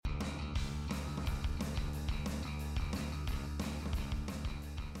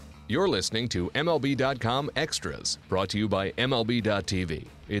You're listening to MLB.com Extras, brought to you by MLB.tv.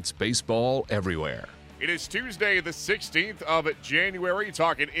 It's baseball everywhere. It is Tuesday, the 16th of January,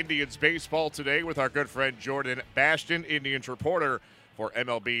 talking Indians baseball today with our good friend Jordan Bastion, Indians reporter for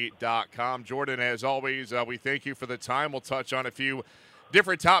MLB.com. Jordan, as always, we thank you for the time. We'll touch on a few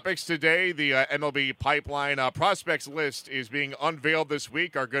different topics today. The MLB pipeline prospects list is being unveiled this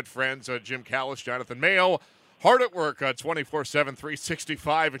week. Our good friends Jim Callis, Jonathan Mayo, hard at work 24/7,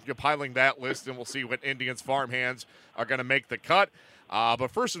 365 in compiling that list, and we'll see what Indians farmhands are going to make the cut. But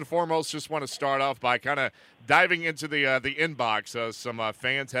first and foremost, just want to start off by kind of diving into the inbox. Some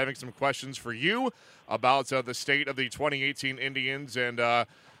fans having some questions for you about the state of the 2018 Indians and the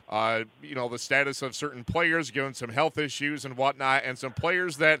status of certain players, given some health issues and whatnot, and some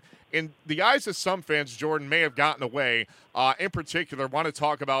players that, in the eyes of some fans, Jordan, may have gotten away. In particular, want to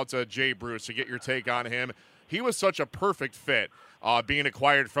talk about Jay Bruce to get your take on him. He was such a perfect fit. Being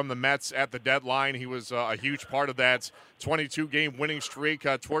acquired from the Mets at the deadline, he was a huge part of that 22-game winning streak.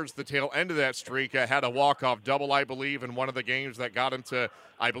 Towards the tail end of that streak, had a walk-off double, I believe, in one of the games that got him to,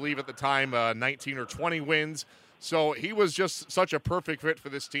 I believe at the time, 19 or 20 wins. So he was just such a perfect fit for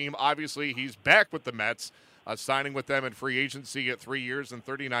this team. Obviously, he's back with the Mets, signing with them in free agency at 3 years and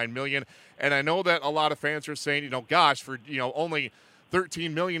 $39 million. And I know that a lot of fans are saying, gosh, for only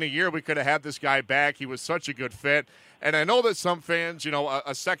 $13 million a year, we could have had this guy back. He was such a good fit. And I know that some fans,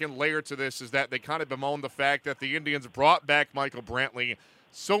 a second layer to this is that they kind of bemoan the fact that the Indians brought back Michael Brantley,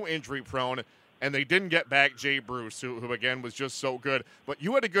 so injury prone, and they didn't get back Jay Bruce, who again was just so good. But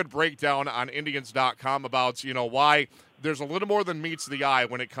you had a good breakdown on Indians.com about, why there's a little more than meets the eye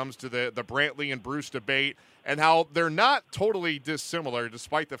when it comes to the Brantley and Bruce debate, and how they're not totally dissimilar,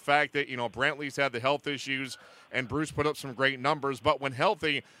 despite the fact that, Brantley's had the health issues and Bruce put up some great numbers. But when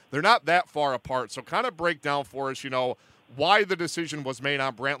healthy, they're not that far apart. So kind of break down for us, why the decision was made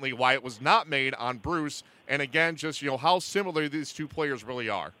on Brantley, why it was not made on Bruce, and again, just, how similar these two players really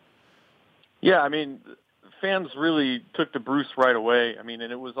are. Yeah, fans really took to Bruce right away. And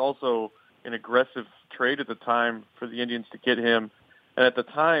it was also an aggressive trade at the time for the Indians to get him. And at the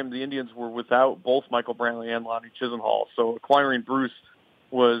time, the Indians were without both Michael Brantley and Lonnie Chisenhall. So acquiring Bruce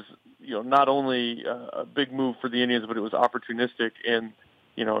was, not only a big move for the Indians, but it was opportunistic and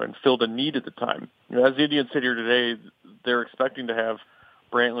filled a need at the time. As the Indians sit here today, they're expecting to have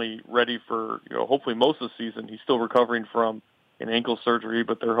Brantley ready for, hopefully most of the season. He's still recovering from an ankle surgery,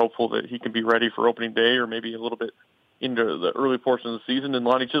 but they're hopeful that he can be ready for opening day or maybe a little bit into the early portion of the season. And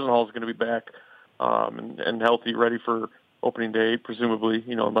Lonnie Chisenhall is going to be back and healthy, ready for opening day, presumably,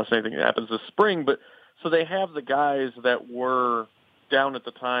 unless anything happens this spring. But so they have the guys that were down at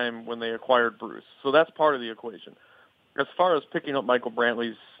the time when they acquired Bruce. So that's part of the equation. As far as picking up Michael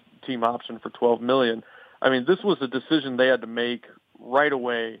Brantley's team option for $12 million, this was a decision they had to make right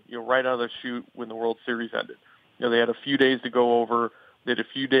away, right out of the chute when the World Series ended. They had a few days to go over. They had a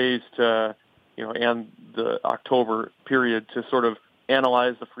few days to, and the October period to sort of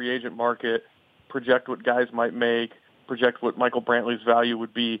analyze the free agent market, project what guys might make, project what Michael Brantley's value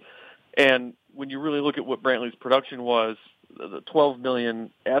would be. And when you really look at what Brantley's production was, the $12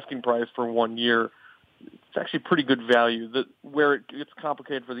 million asking price for 1 year, it's actually pretty good value. Where it gets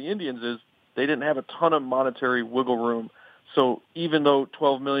complicated for the Indians is they didn't have a ton of monetary wiggle room. So even though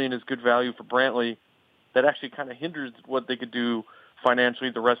 $12 million is good value for Brantley, that actually kind of hinders what they could do financially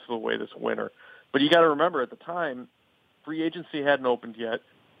the rest of the way this winter. But you got to remember, at the time, free agency hadn't opened yet.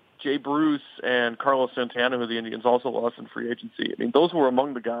 Jay Bruce and Carlos Santana, who the Indians also lost in free agency, those were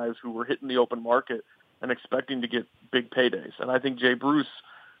among the guys who were hitting the open market and expecting to get big paydays. And I think Jay Bruce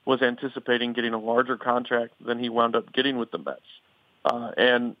was anticipating getting a larger contract than he wound up getting with the Mets.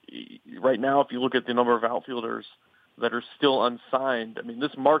 And right now, if you look at the number of outfielders that are still unsigned,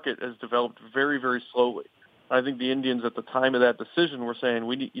 this market has developed very, very slowly. I think the Indians at the time of that decision were saying,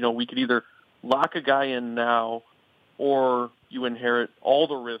 we could either lock a guy in now or you inherit all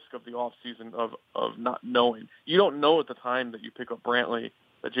the risk of the offseason of not knowing. You don't know at the time that you pick up Brantley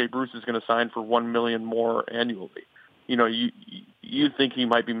that Jay Bruce is going to sign for $1 million more annually. You think he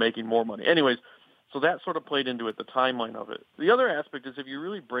might be making more money. Anyways, so that sort of played into it, the timeline of it. The other aspect is if you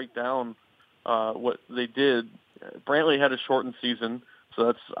really break down what they did, Brantley had a shortened season, so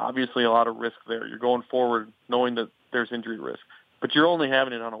that's obviously a lot of risk there. You're going forward knowing that there's injury risk, but you're only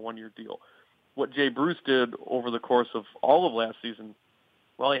having it on a one-year deal. What Jay Bruce did over the course of all of last season,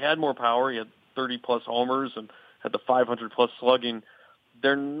 well, he had more power. He had 30-plus homers and had the 500-plus slugging.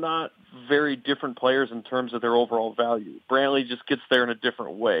 They're not very different players in terms of their overall value. Brantley just gets there in a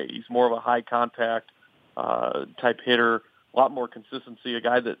different way. He's more of a high-contact type hitter, a lot more consistency, a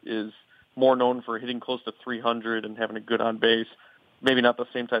guy that is more known for hitting close to 300 and having a good on base. maybe not the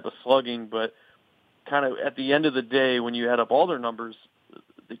same type of slugging, but kind of at the end of the day, when you add up all their numbers,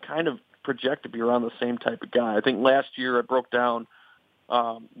 they kind of project to be around the same type of guy. I think last year I broke down,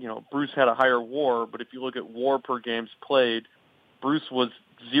 Bruce had a higher WAR, but if you look at WAR per games played, Bruce was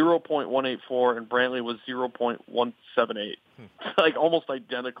 0.184 and Brantley was 0.178, like almost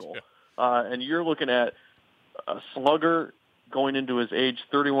identical. And you're looking at a slugger going into his age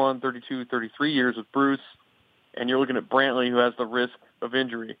 31, 32, 33 years with Bruce, and you're looking at Brantley, who has the risk of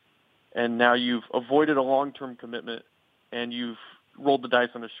injury. And now you've avoided a long-term commitment, and you've rolled the dice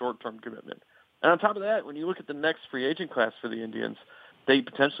on a short-term commitment. And on top of that, when you look at the next free agent class for the Indians, they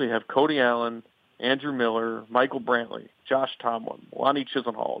potentially have Cody Allen, Andrew Miller, Michael Brantley, Josh Tomlin, Lonnie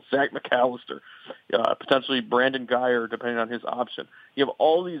Chisenhall, Zach McAllister, potentially Brandon Guyer, depending on his option. You have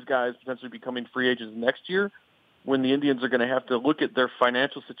all these guys potentially becoming free agents next year, when the Indians are going to have to look at their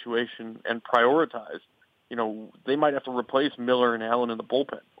financial situation and prioritize. They might have to replace Miller and Allen in the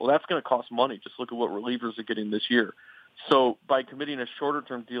bullpen. Well, that's going to cost money. Just look at what relievers are getting this year. So by committing a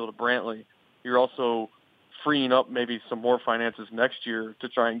shorter-term deal to Brantley, you're also freeing up maybe some more finances next year to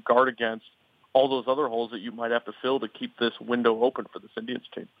try and guard against all those other holes that you might have to fill to keep this window open for this Indians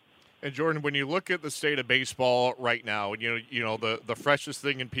team. And Jordan, when you look at the state of baseball right now, the freshest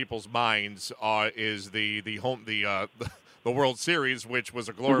thing in people's minds is the World Series, which was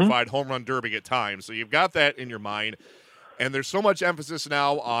a glorified home run derby at times. So you've got that in your mind. And there's so much emphasis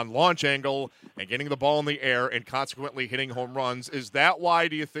now on launch angle and getting the ball in the air and consequently hitting home runs. Is that why,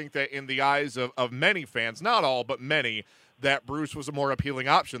 do you think, that in the eyes of many fans, not all, but many, that Bruce was a more appealing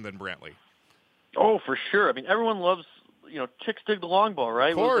option than Brantley? Oh, for sure. I mean, everyone loves, chicks dig the long ball,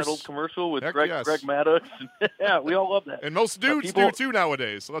 right? Of course. What was that old commercial with Greg yes. Maddox? Yeah, we all love that. And most dudes do too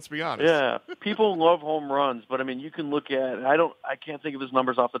nowadays, so let's be honest. Yeah, people love home runs, but I mean, you can look at, I can't think of his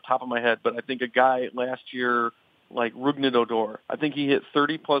numbers off the top of my head, but I think a guy last year like Rougned Odor, I think he hit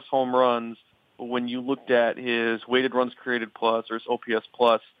 30-plus home runs, but when you looked at his weighted runs created plus or his OPS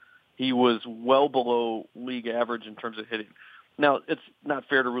plus, he was well below league average in terms of hitting. Now, it's not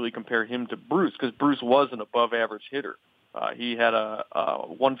fair to really compare him to Bruce because Bruce was an above-average hitter. He had a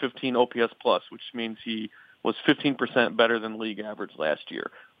 115 OPS plus, which means he was 15% better than league average last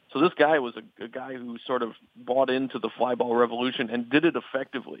year. So this guy was a guy who sort of bought into the fly ball revolution and did it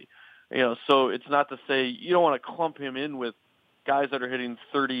effectively. So it's not to say you don't want to clump him in with guys that are hitting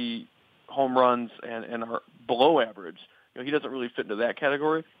 30 home runs and are below average. He doesn't really fit into that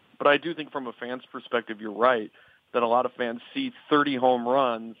category. But I do think from a fan's perspective, you're right, that a lot of fans see 30 home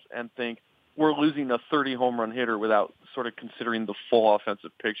runs and think we're losing a 30 home run hitter without sort of considering the full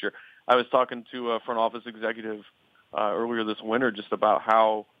offensive picture. I was talking to a front office executive earlier this winter just about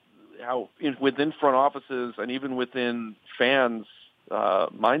how within front offices and even within fans'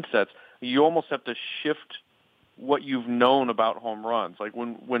 mindsets, you almost have to shift what you've known about home runs. Like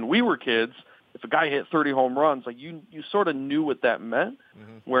when we were kids, if a guy hit 30 home runs, like you sort of knew what that meant.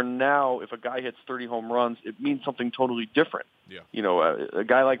 Where now, if a guy hits 30 home runs, it means something totally different. Yeah. A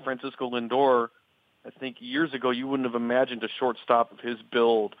guy like Francisco Lindor, I think years ago you wouldn't have imagined a shortstop of his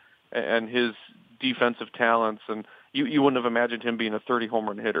build and his defensive talents, and you wouldn't have imagined him being a 30 home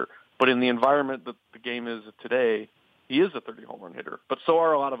run hitter. But in the environment that the game is today, he is a 30 home run hitter. But so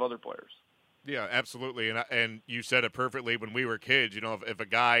are a lot of other players. Yeah, absolutely. And you said it perfectly. When we were kids, if a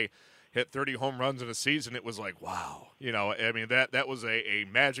guy hit 30 home runs in a season, it was like, wow. I mean, that was a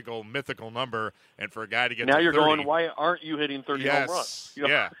magical, mythical number. And for a guy to get now to you're 30, going, why aren't you hitting 30 home runs?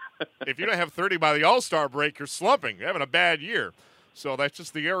 Yeah. If you don't have 30 by the All-Star break, you're slumping. You're having a bad year. So that's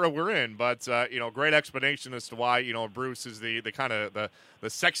just the era we're in. But, great explanation as to why, Bruce is the kind of the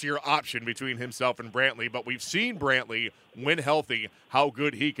sexier option between himself and Brantley. But we've seen Brantley, when healthy, how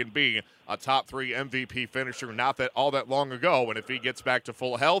good he can be. A top 3 MVP finisher not that all that long ago. And if he gets back to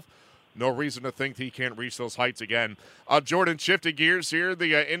full health, no reason to think he can't reach those heights again. Jordan, shifting gears here,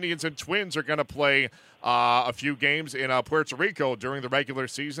 the Indians and Twins are going to play a few games in Puerto Rico during the regular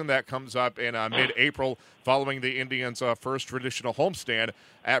season. That comes up in mid-April following the Indians' first traditional homestand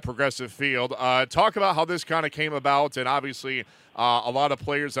at Progressive Field. Talk about how this kind of came about, and obviously a lot of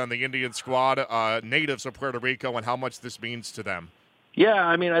players on the Indian squad, natives of Puerto Rico, and how much this means to them. Yeah,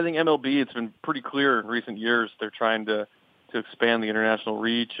 I mean, I think MLB, it's been pretty clear in recent years they're trying to expand the international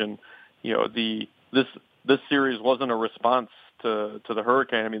reach, and this series wasn't a response to the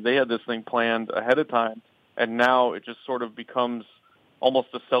hurricane. I mean, they had this thing planned ahead of time, and now it just sort of becomes almost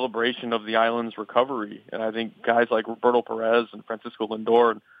a celebration of the island's recovery. And I think guys like Roberto Perez and Francisco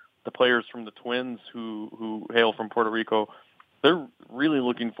Lindor, and the players from the Twins who hail from Puerto Rico, they're really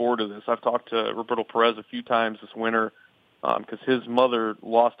looking forward to this. I've talked to Roberto Perez a few times this winter because his mother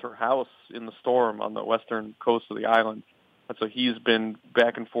lost her house in the storm on the western coast of the island. And so he's been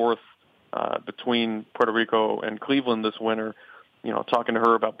back and forth between Puerto Rico and Cleveland this winter, talking to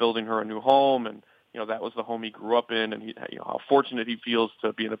her about building her a new home. And, that was the home he grew up in, and how fortunate he feels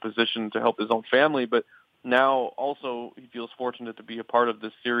to be in a position to help his own family. But now also he feels fortunate to be a part of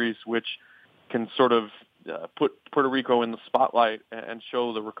this series, which can sort of put Puerto Rico in the spotlight and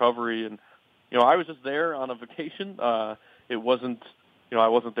show the recovery. And, I was just there on a vacation. It wasn't, I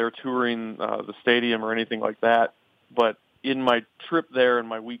wasn't there touring the stadium or anything like that. But in my trip there and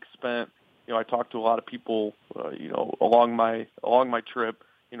my week spent, I talked to a lot of people, along my trip,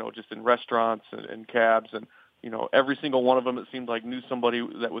 just in restaurants and cabs. And, every single one of them, it seemed like, knew somebody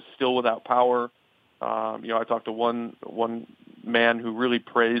that was still without power. I talked to one man who really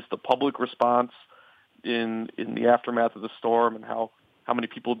praised the public response in the aftermath of the storm, and how many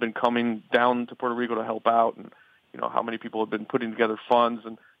people had been coming down to Puerto Rico to help out, and how many people had been putting together funds.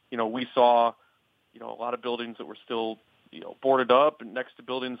 And we saw a lot of buildings that were still boarded up, and next to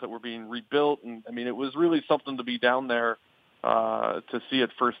buildings that were being rebuilt. And I mean, it was really something to be down there to see it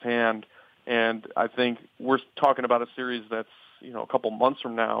firsthand. And I think we're talking about a series that's a couple months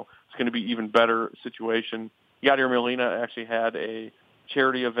from now, it's going to be even better situation. Yadier Molina actually had a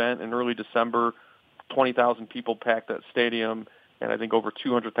charity event in early December. 20,000 people packed that stadium, and I think over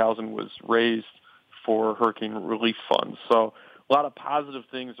 200,000 was raised for hurricane relief funds. So a lot of positive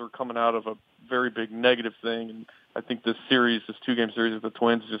things are coming out of a very big negative thing, and I think this two-game series with the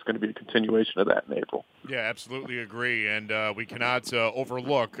Twins, is just going to be a continuation of that in April. Yeah, absolutely agree, and we cannot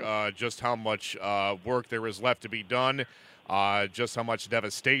overlook just how much work there is left to be done. Just how much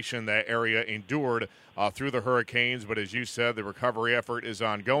devastation that area endured through the hurricanes. But as you said, the recovery effort is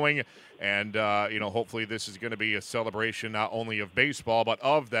ongoing. And, hopefully this is going to be a celebration not only of baseball, but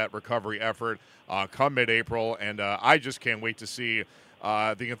of that recovery effort come mid-April. And I just can't wait to see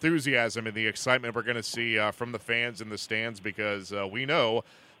the enthusiasm and the excitement we're going to see from the fans in the stands, because we know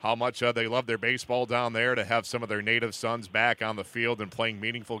how much they love their baseball down there. To have some of their native sons back on the field and playing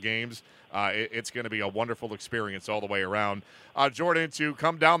meaningful games, it's going to be a wonderful experience all the way around. Jordan, to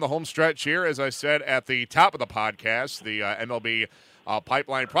come down the home stretch here, as I said at the top of the podcast, the MLB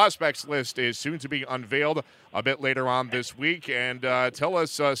Pipeline Prospects list is soon to be unveiled a bit later on this week. And tell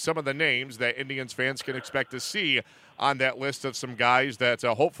us some of the names that Indians fans can expect to see on that list of some guys that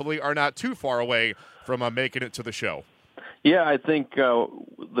hopefully are not too far away from making it to the show. Yeah, I think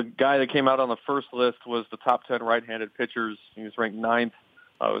the guy that came out on the first list was the top 10 right-handed pitchers. He was ranked 9th.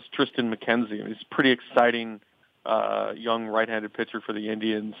 It was Triston McKenzie. He's a pretty exciting young right-handed pitcher for the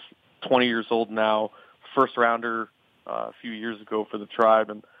Indians, 20 years old now, first-rounder a few years ago for the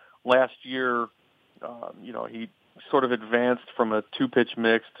Tribe. And last year, he sort of advanced from a two-pitch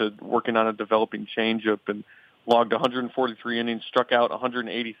mix to working on a developing changeup, and logged 143 innings, struck out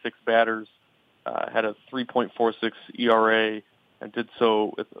 186 batters, had a 3.46 ERA, and did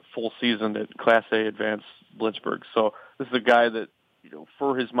so at the full season at Class A Advanced Lynchburg. So this is a guy that,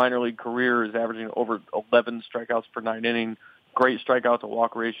 for his minor league career, is averaging over 11 strikeouts per 9 inning, great strikeout to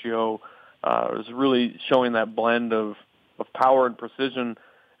walk ratio. Is really showing that blend of power and precision.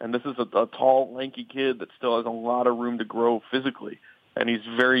 And this is a tall, lanky kid that still has a lot of room to grow physically. And he's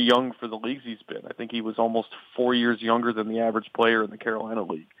very young for the leagues he's been. I think he was almost 4 years younger than the average player in the Carolina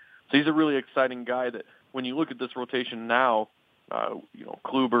League. So he's a really exciting guy that, when you look at this rotation now,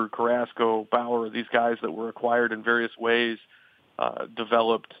 Kluber, Carrasco, Bauer, these guys that were acquired in various ways,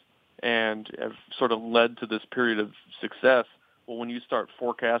 developed and have sort of led to this period of success. Well, when you start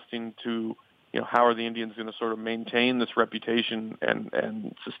forecasting to, how are the Indians going to sort of maintain this reputation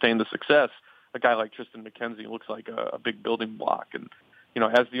and sustain the success, a guy like Triston McKenzie looks like a big building block. And,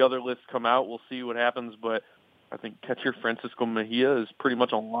 as the other lists come out, we'll see what happens. But I think catcher Francisco Mejia is pretty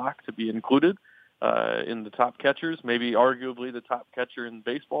much on lock to be included in the top catchers, maybe arguably the top catcher in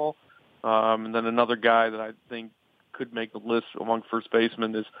baseball. And then another guy that I think could make the list among first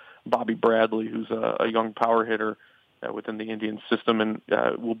basemen is Bobby Bradley, who's a young power hitter within the Indian system, and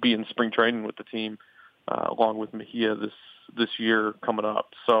will be in spring training with the team along with Mejia this year coming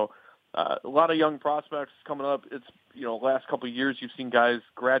up. So a lot of young prospects coming up. It's, last couple of years you've seen guys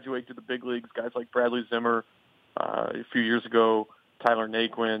graduate to the big leagues, guys like Bradley Zimmer, a few years ago, Tyler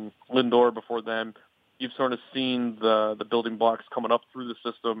Naquin, Lindor before them. You've sort of seen the building blocks coming up through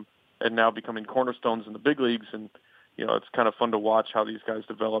the system and now becoming cornerstones in the big leagues. And, it's kind of fun to watch how these guys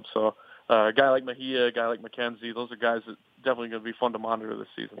develop. So a guy like Mejia, a guy like McKenzie, those are guys that definitely going to be fun to monitor this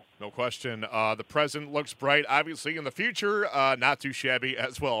season. No question. The present looks bright. Obviously, in the future, not too shabby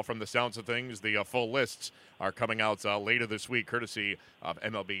as well from the sounds of things. The full lists are coming out later this week, courtesy of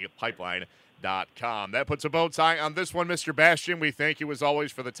MLB Pipeline. MLB.com. That puts a bow tie on this one, Mr. Bastian. We thank you as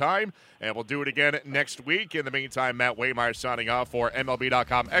always for the time, and we'll do it again next week. In the meantime, Matt Waymeyer signing off for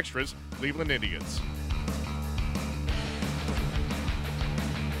MLB.com Extras, Cleveland Indians.